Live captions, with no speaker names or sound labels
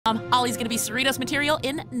Ollie's gonna be Cerritos material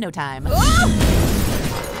in no time.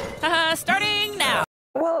 Starting now.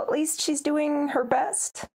 Well, at least she's doing her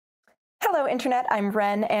best. Hello, Internet, I'm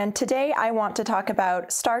Ren, and today I want to talk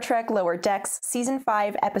about Star Trek Lower Decks Season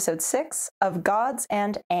 5, Episode 6 of Gods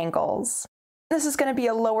and Angles. This is going to be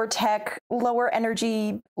a lower tech, lower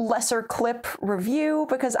energy, lesser clip review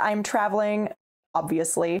because I'm traveling,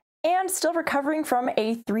 obviously, and still recovering from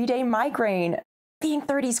a 3-day migraine. Being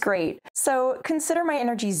 30's great. So consider my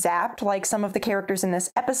energy zapped like some of the characters in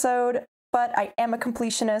this episode, but I am a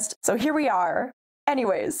completionist, so here we are.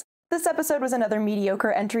 Anyways, this episode was another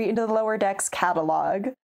mediocre entry into the Lower Decks catalog.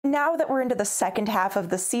 Now that we're into the second half of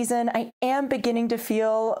the season, I am beginning to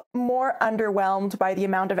feel more underwhelmed by the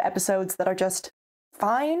amount of episodes that are just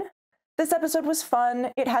fine. This episode was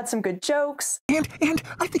fun, it had some good jokes. And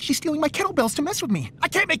I think she's stealing my kettlebells to mess with me. I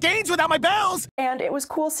can't make gains without my bells! And it was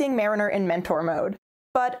cool seeing Mariner in mentor mode.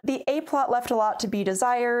 But the A-plot left a lot to be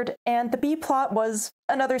desired, and the B-plot was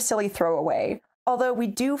another silly throwaway. Although we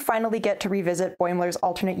do finally get to revisit Boimler's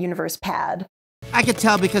alternate universe pad. I could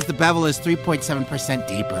tell because the bevel is 3.7%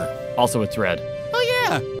 deeper. Also a thread. Oh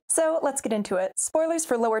yeah! So let's get into it. Spoilers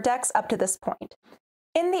for Lower Decks up to this point.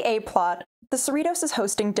 In the A-plot, the Cerritos is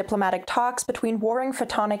hosting diplomatic talks between warring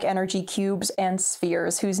photonic energy cubes and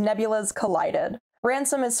spheres whose nebulas collided.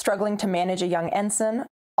 Ransom is struggling to manage a young ensign,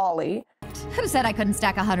 Ollie. Who said I couldn't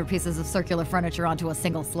stack 100 pieces of circular furniture onto a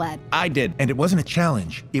single sled? I did, and it wasn't a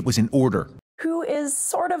challenge. It was an order. Who is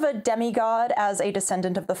sort of a demigod as a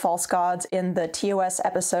descendant of the false gods in the TOS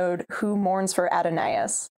episode Who Mourns for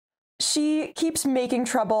Adonais. She keeps making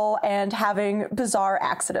trouble and having bizarre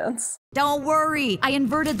accidents. Don't worry, I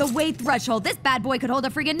inverted the weight threshold. This bad boy could hold a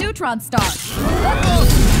friggin' neutron star.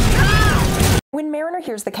 When Mariner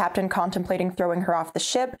hears the captain contemplating throwing her off the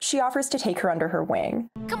ship, she offers to take her under her wing.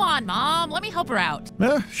 Come on, Mom, let me help her out.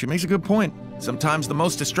 She makes a good point. Sometimes the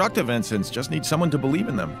most destructive ensigns just need someone to believe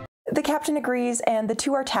in them. The captain agrees, and the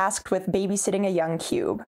two are tasked with babysitting a young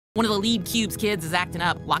cube. One of the lead cube's kids is acting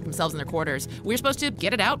up, locked themselves in their quarters. We're supposed to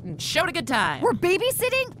get it out and show it a good time. We're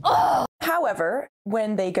babysitting? Ugh! However,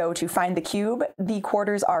 when they go to find the cube, the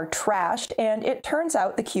quarters are trashed, and it turns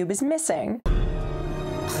out the cube is missing.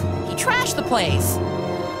 He trashed the place.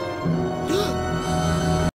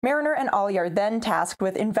 Mariner and Ollie are then tasked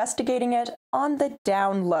with investigating it on the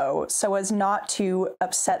down low so as not to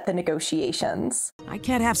upset the negotiations. I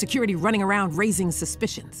can't have security running around raising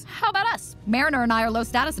suspicions. How about us? Mariner and I are low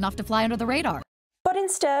status enough to fly under the radar. But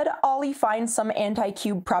instead, Ollie finds some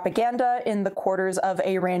anti-cube propaganda in the quarters of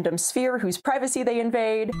a random sphere whose privacy they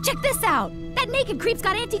invade. Check this out! That naked creep's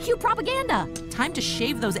got anti-cube propaganda! Time to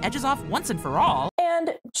shave those edges off once and for all.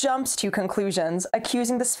 And jumps to conclusions,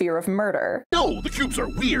 accusing the sphere of murder. No, the cubes are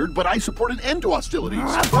weird, but I support an end to hostilities.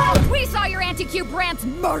 We saw your anti-cube rants,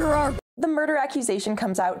 murderer! The murder accusation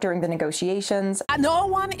comes out during the negotiations. No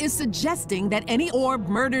one is suggesting that any orb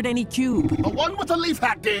murdered any cube. The one with the leaf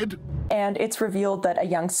hat did. And it's revealed that a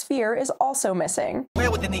young sphere is also missing.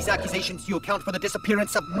 Where within these accusations do you account for the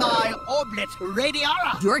disappearance of my orblet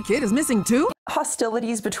radiara? Your kid is missing too?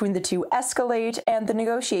 Hostilities between the two escalate, and the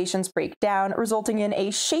negotiations break down, resulting in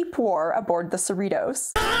a shape war aboard the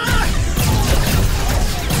Cerritos.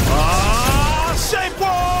 Shape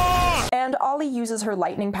war! And Ollie uses her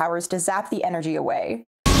lightning powers to zap the energy away.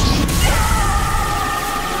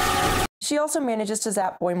 She also manages to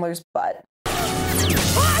zap Boimler's butt.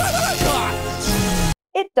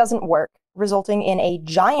 It doesn't work, resulting in a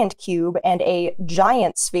giant cube and a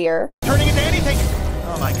giant sphere. Turning into anything!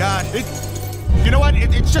 Oh my god. You know what?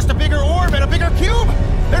 It's just a bigger orb and a bigger cube!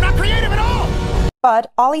 They're not creative at all!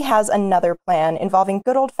 But Ollie has another plan involving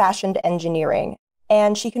good old-fashioned engineering,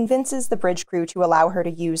 and she convinces the bridge crew to allow her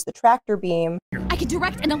to use the tractor beam. I could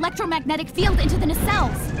direct an electromagnetic field into the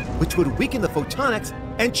nacelles! Which would weaken the photonics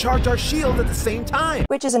and charge our shield at the same time.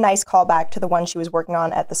 Which is a nice callback to the one she was working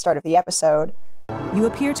on at the start of the episode. You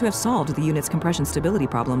appear to have solved the unit's compression stability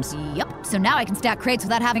problems. Yep, so now I can stack crates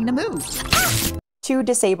without having to move. To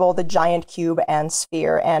disable the giant cube and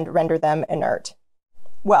sphere and render them inert.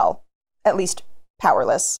 Well, at least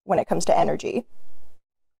powerless when it comes to energy.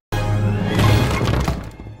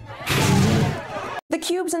 The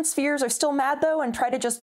cubes and spheres are still mad though and try to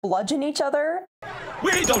just bludgeon each other.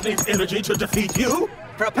 We don't need energy to defeat you.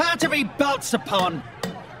 Prepare to be bounced upon.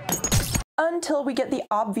 Until we get the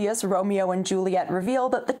obvious Romeo and Juliet reveal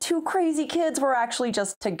that the two crazy kids were actually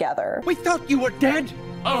just together. We thought you were dead.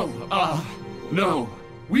 No.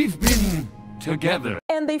 We've been together.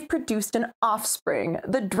 And they've produced an offspring,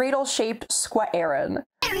 the dreidel-shaped Squarin.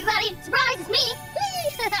 Everybody, surprise, it's me!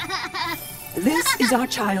 This is our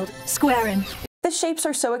child, Squarin. The Shapes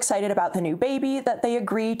are so excited about the new baby that they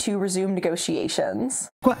agree to resume negotiations.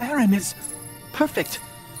 Well, Aaron is perfect.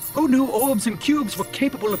 Who knew orbs and cubes were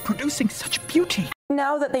capable of producing such beauty?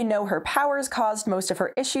 Now that they know her powers caused most of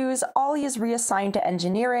her issues, Ollie is reassigned to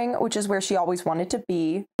engineering, which is where she always wanted to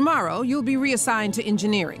be. Tomorrow, you'll be reassigned to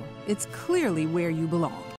engineering. It's clearly where you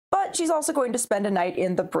belong. But she's also going to spend a night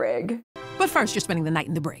in the brig. But first, you're spending the night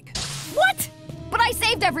in the brig. What? But I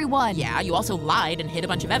saved everyone! Yeah, you also lied and hid a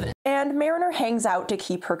bunch of evidence. And Mariner hangs out to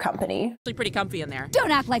keep her company. Actually pretty comfy in there.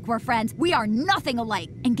 Don't act like we're friends. We are nothing alike.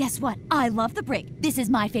 And guess what? I love the brig. This is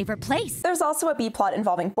my favorite place. There's also a B-plot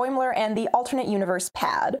involving Boimler and the alternate universe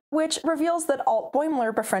pad, which reveals that Alt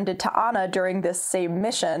Boimler befriended Ta'ana during this same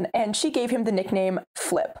mission, and she gave him the nickname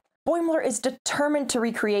Flip. Boimler is determined to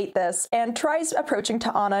recreate this and tries approaching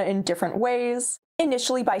Ta'ana in different ways.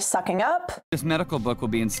 Initially by sucking up. This medical book will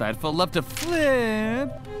be insightful. Love to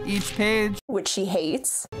flip each page. Which she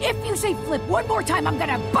hates. If you say flip one more time, I'm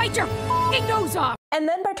gonna bite your f***ing nose off! And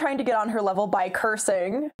then by trying to get on her level by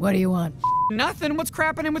cursing. What do you want? Nothing. What's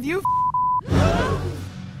crapping in with you?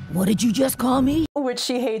 What did you just call me? Which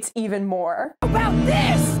she hates even more. About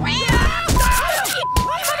this!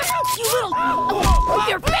 You little... With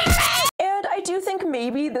your face! And I do think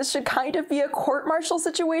maybe this should kind of be a court-martial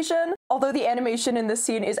situation. Although the animation in this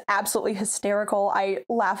scene is absolutely hysterical, I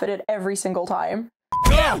laugh at it every single time.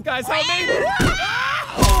 Guys, help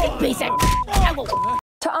me!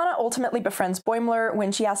 Ta'ana ultimately befriends Boimler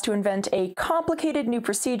when she has to invent a complicated new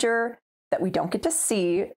procedure that we don't get to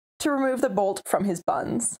see to remove the bolt from his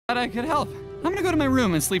buns. Thought I could help. I'm gonna go to my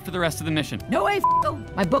room and sleep for the rest of the mission. No way, f***o.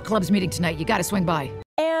 My book club's meeting tonight. You gotta swing by.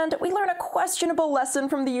 And we learn a questionable lesson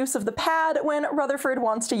from the use of the pad when Rutherford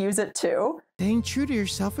wants to use it too. Staying true to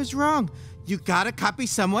yourself is wrong. You gotta copy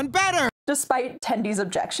someone better. Despite Tendy's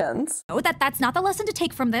objections. Oh, that's not the lesson to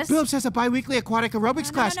take from this. Phillips has a bi-weekly aquatic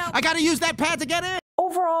aerobics class. No. I gotta use that pad to get in.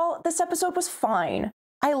 Overall, this episode was fine.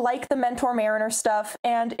 I like the Mentor Mariner stuff,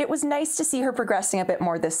 and it was nice to see her progressing a bit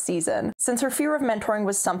more this season, since her fear of mentoring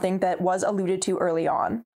was something that was alluded to early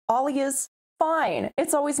on. Ollie is fine.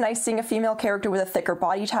 It's always nice seeing a female character with a thicker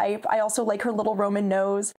body type. I also like her little Roman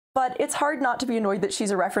nose, but it's hard not to be annoyed that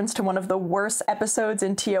she's a reference to one of the worst episodes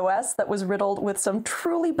in TOS that was riddled with some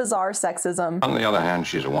truly bizarre sexism. On the other hand,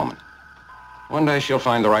 she's a woman. One day she'll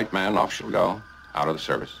find the right man, off she'll go, out of the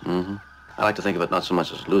service. Mm-hmm. I like to think of it not so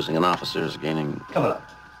much as losing an officer as gaining... Come on.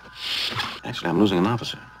 Actually, I'm losing an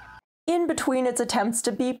officer. In between its attempts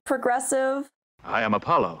to be progressive. I am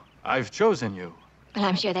Apollo. I've chosen you. Well,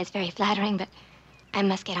 I'm sure that's very flattering, but I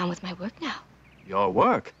must get on with my work now. Your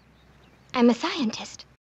work? I'm a scientist.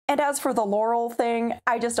 And as for the Laurel thing,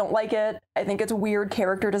 I just don't like it. I think it's weird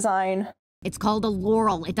character design. It's called a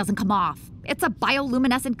laurel. It doesn't come off. It's a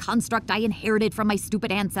bioluminescent construct I inherited from my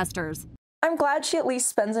stupid ancestors. I'm glad she at least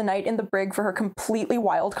spends a night in the brig for her completely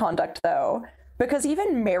wild conduct, though. Because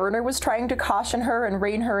even Mariner was trying to caution her and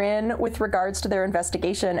rein her in with regards to their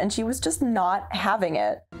investigation, and she was just not having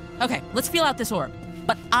it. Okay, let's feel out this orb.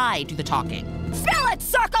 But I do the talking. Spill it,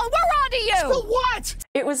 Circle! We're onto you! Spill what?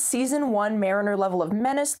 It was season 1 Mariner level of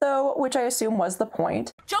menace, though, which I assume was the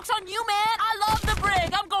point. Joke's on you, man! I love the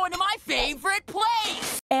brig! I'm going to my favorite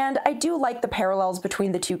place! And I do like the parallels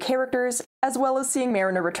between the two characters, as well as seeing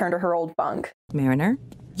Mariner return to her old bunk. Mariner,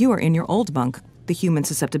 you are in your old bunk. The human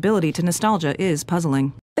susceptibility to nostalgia is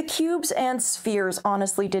puzzling. The cubes and spheres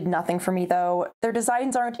honestly did nothing for me, though. Their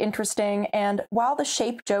designs aren't interesting, and while the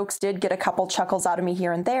shape jokes did get a couple chuckles out of me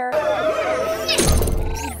here and there...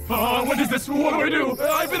 What is this? What do I do?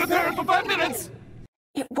 I've been a parent for 5 minutes!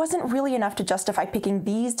 It wasn't really enough to justify picking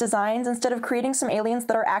these designs instead of creating some aliens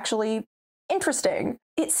that are actually interesting.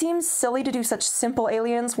 It seems silly to do such simple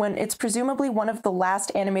aliens when it's presumably one of the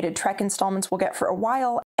last animated Trek installments we'll get for a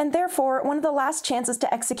while, and therefore one of the last chances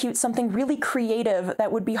to execute something really creative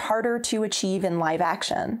that would be harder to achieve in live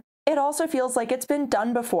action. It also feels like it's been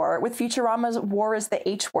done before with Futurama's War is the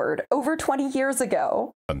H Word over 20 years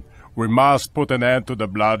ago. We must put an end to the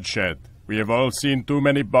bloodshed. We have all seen too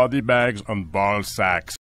many body bags on ball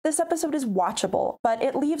sacks. This episode is watchable, but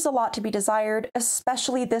it leaves a lot to be desired,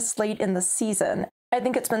 especially this late in the season. I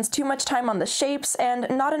think it spends too much time on the shapes and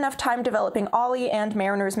not enough time developing Ollie and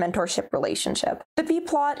Mariner's mentorship relationship. The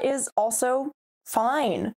B-plot is also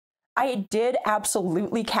fine. I did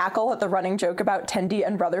absolutely cackle at the running joke about Tendi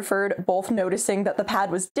and Rutherford both noticing that the pad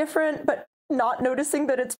was different, but not noticing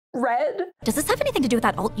that it's red. Does this have anything to do with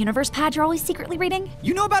that alt universe pad you're always secretly reading?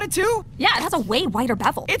 You know about it too? Yeah, it has a way wider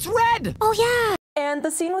bevel. It's red! Oh yeah! And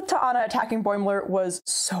the scene with Ta'ana attacking Boimler was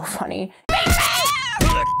so funny.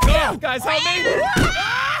 Guys, help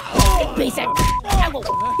me!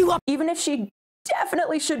 Even if she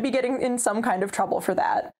definitely should be getting in some kind of trouble for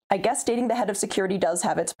that. I guess dating the head of security does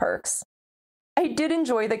have its perks. I did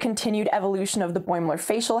enjoy the continued evolution of the Boimler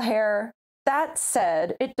facial hair. That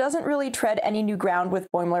said, it doesn't really tread any new ground with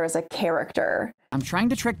Boimler as a character. I'm trying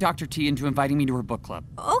to trick Dr. T into inviting me to her book club.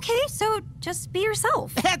 Okay, so just be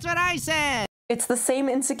yourself. That's what I said! It's the same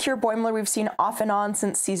insecure Boimler we've seen off and on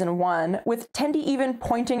since season 1, with Tendi even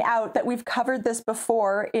pointing out that we've covered this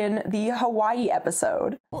before in the Hawaii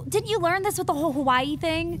episode. Well, didn't you learn this with the whole Hawaii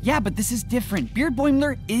thing? Yeah, but this is different. Beard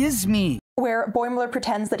Boimler is me. Where Boimler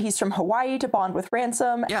pretends that he's from Hawaii to bond with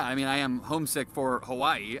Ransom. Yeah, I mean, I am homesick for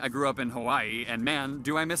Hawaii. I grew up in Hawaii, and man,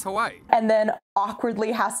 do I miss Hawaii. And then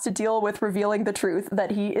awkwardly has to deal with revealing the truth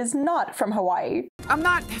that he is not from Hawaii. I'm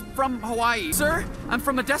not from Hawaii, sir. I'm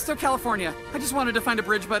from Modesto, California. I just wanted to find a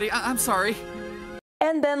bridge, buddy. I'm sorry.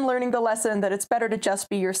 And then learning the lesson that it's better to just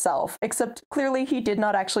be yourself, except clearly he did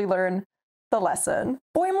not actually learn the lesson.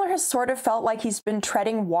 Boimler has sort of felt like he's been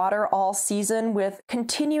treading water all season with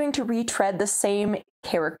continuing to retread the same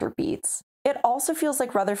character beats. It also feels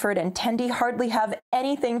like Rutherford and Tendi hardly have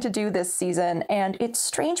anything to do this season, and it's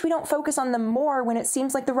strange we don't focus on them more when it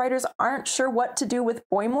seems like the writers aren't sure what to do with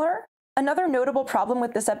Boimler. Another notable problem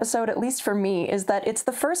with this episode, at least for me, is that it's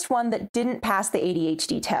the first one that didn't pass the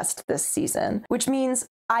ADHD test this season, which means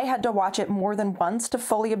I had to watch it more than once to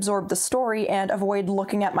fully absorb the story and avoid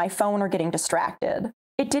looking at my phone or getting distracted.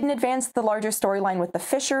 It didn't advance the larger storyline with the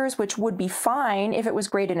Fishers, which would be fine if it was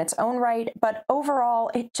great in its own right, but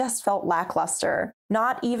overall, it just felt lackluster.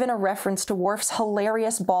 Not even a reference to Worf's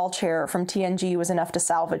hilarious ball chair from TNG was enough to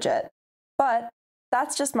salvage it. But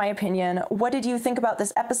that's just my opinion. What did you think about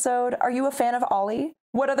this episode? Are you a fan of Ollie?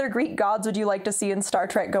 What other Greek gods would you like to see in Star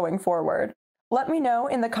Trek going forward? Let me know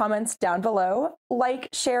in the comments down below. Like,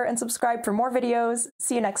 share, and subscribe for more videos.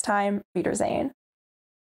 See you next time. Wiedersehen.